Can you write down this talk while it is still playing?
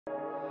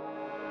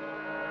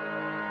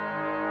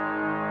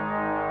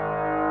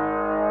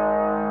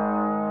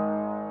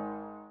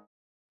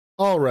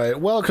Alright,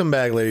 welcome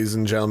back ladies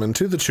and gentlemen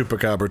to the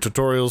Chupacabra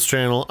Tutorials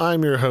channel.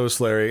 I'm your host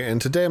Larry, and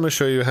today I'm going to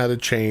show you how to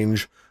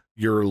change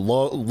your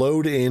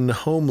load-in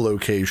home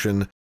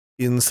location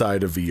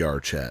inside of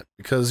VRChat.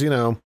 Because, you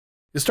know,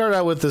 you start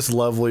out with this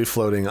lovely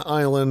floating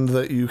island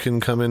that you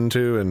can come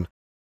into and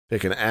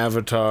pick an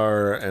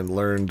avatar and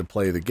learn to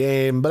play the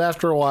game, but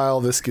after a while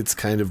this gets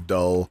kind of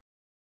dull.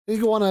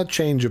 You want to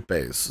change of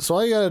pace. So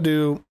all you gotta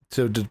do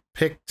to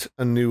depict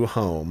a new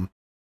home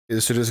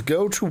is to just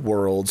go to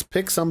Worlds,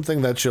 pick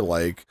something that you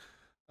like.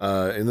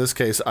 In this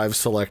case, I've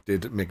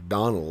selected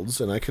McDonald's,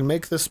 and I can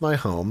make this my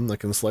home. I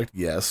can select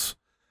yes.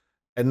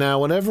 And now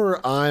whenever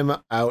I'm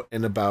out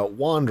and about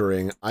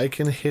wandering, I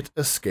can hit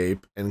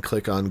escape and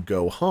click on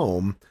go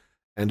home,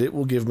 and it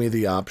will give me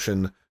the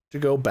option to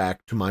go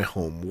back to my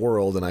home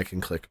world, and I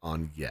can click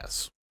on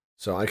yes.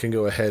 So I can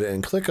go ahead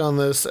and click on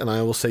this, and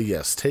I will say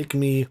yes, take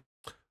me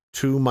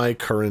to my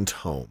current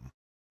home.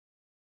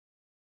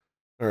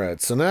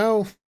 Alright, so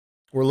now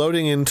we're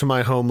loading into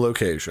my home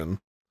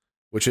location,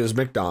 which is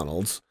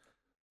McDonald's.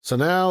 So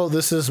now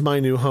this is my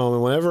new home,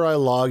 and whenever I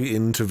log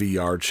into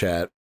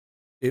VRChat,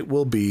 it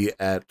will be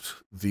at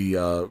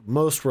the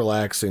most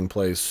relaxing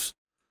place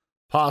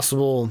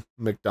possible,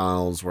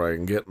 McDonald's, where I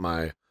can get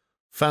my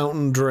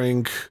fountain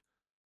drink,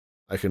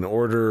 I can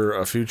order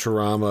a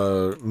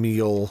Futurama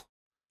meal,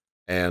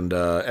 and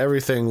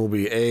everything will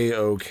be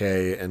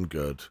A-okay and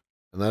good.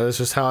 And that is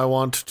just how I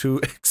want to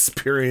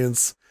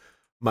experience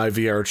my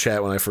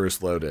VRChat when I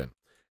first load in.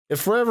 If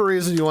for whatever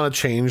reason you want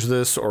to change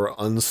this or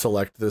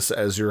unselect this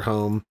as your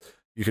home,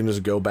 you can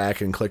just go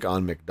back and click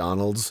on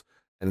McDonald's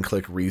and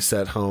click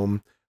Reset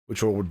Home,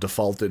 which will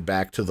default it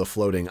back to the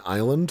floating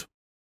island.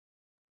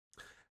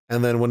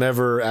 And then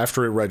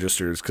after it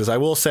registers, because I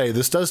will say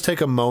this does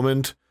take a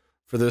moment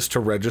for this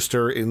to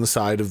register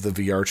inside of the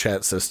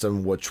VRChat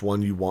system, which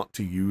one you want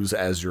to use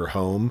as your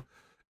home.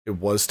 It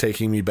was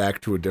taking me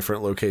back to a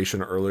different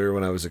location earlier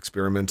when I was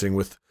experimenting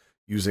with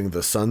using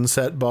the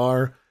sunset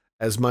bar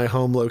as my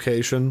home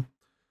location.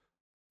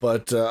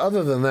 But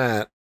other than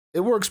that, it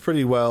works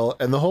pretty well.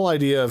 And the whole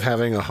idea of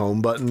having a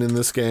home button in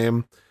this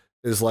game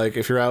is like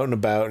if you're out and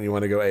about and you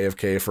want to go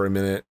AFK for a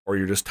minute, or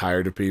you're just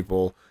tired of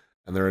people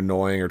and they're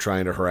annoying or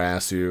trying to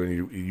harass you,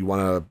 and you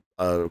want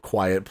a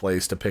quiet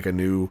place to pick a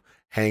new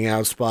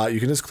hangout spot, you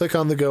can just click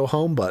on the go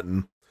home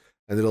button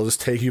and it'll just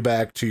take you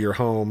back to your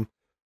home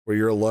where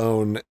you're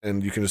alone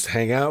and you can just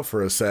hang out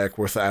for a sec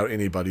without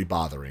anybody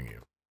bothering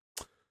you.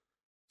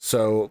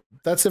 So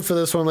that's it for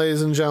this one,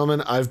 ladies and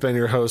gentlemen. I've been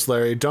your host,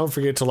 Larry. Don't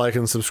forget to like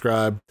and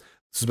subscribe.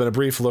 This has been a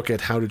brief look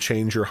at how to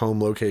change your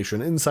home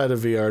location inside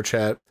of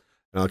VRChat, and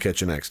I'll catch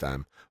you next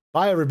time.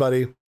 Bye,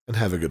 everybody, and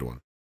have a good one.